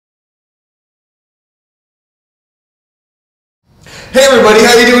Hey everybody,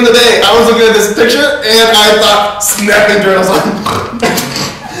 how you doing today? I was looking at this picture and I thought snapping turtles.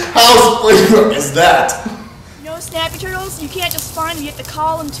 How Springbrook is that? You know, snapping turtles, you can't just find them, you have to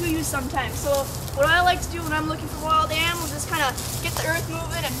call them to you sometimes. So what I like to do when I'm looking for wild animals is kind of get the earth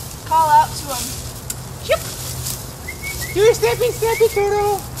moving and call out to them. Yep. You're a snappy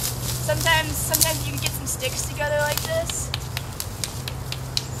turtle. Sometimes you can get some sticks together like this,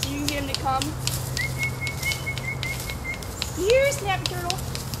 so you can get them to come. Here, snappy turtle.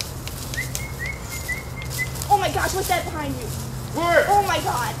 Oh my gosh, what's that behind you? Where? Oh my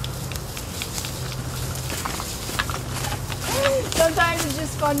god. Sometimes it's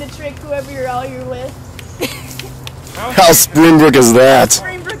just fun to trick whoever you're with. How Springbrook is that?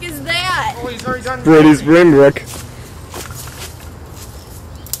 Springbrook is that? Oh, he's already done. Pretty Springbrook.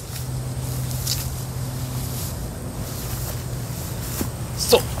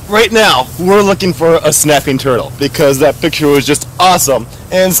 So, right now, we're looking for a snapping turtle because that picture was just awesome,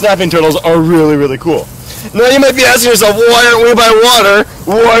 and snapping turtles are really, really cool. Now, you might be asking yourself, why aren't we by water?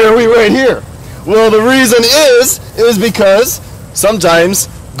 Why are we right here? Well, the reason is because sometimes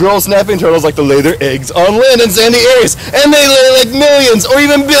girl snapping turtles like to lay their eggs on land in sandy areas, and they lay like millions or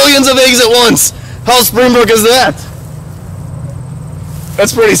even billions of eggs at once. How Springbrook is that?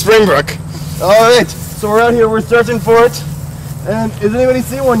 That's pretty Springbrook. Alright, so we're out here, we're searching for it. And has anybody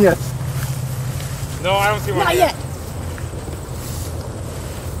seen one yet? No, I don't see one. Not yet.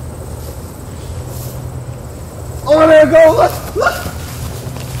 Oh, there you go, look, look!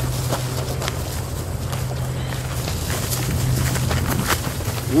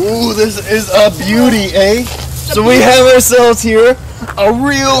 Ooh, this is a beauty, eh? So we have ourselves here a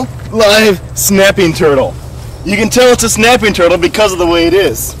real live snapping turtle. You can tell it's a snapping turtle because of the way it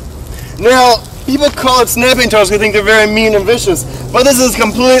is. Now, people call it snapping turtles because they think they're very mean and vicious, but this is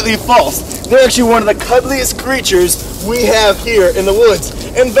completely false. They're actually one of the cuddliest creatures we have here in the woods.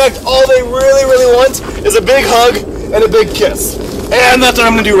 In fact, all they really, really want is a big hug and a big kiss. And that's what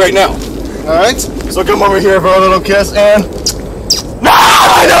I'm going to do right now. Alright? So come over here for a little kiss and...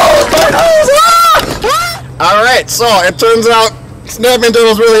 My nose! Alright, so it turns out snapping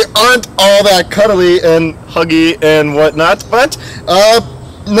turtles really aren't all that cuddly and huggy and whatnot, but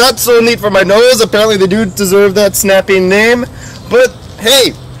not so neat for my nose. Apparently they do deserve that snapping name, but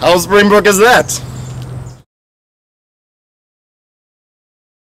hey, how Springbrook is that?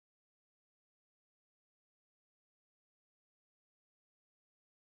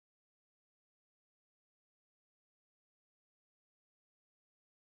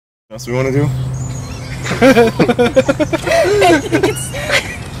 What else we want to do?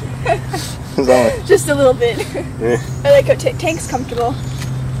 Just a little bit. Yeah. I like how Tank's comfortable.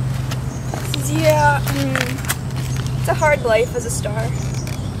 Yeah, it's a hard life as a star.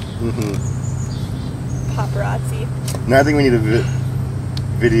 Paparazzi. Now I think we need a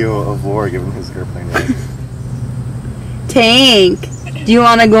video of Laura giving his airplane ride. Tank, do you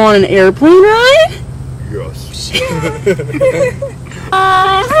want to go on an airplane ride? Yes.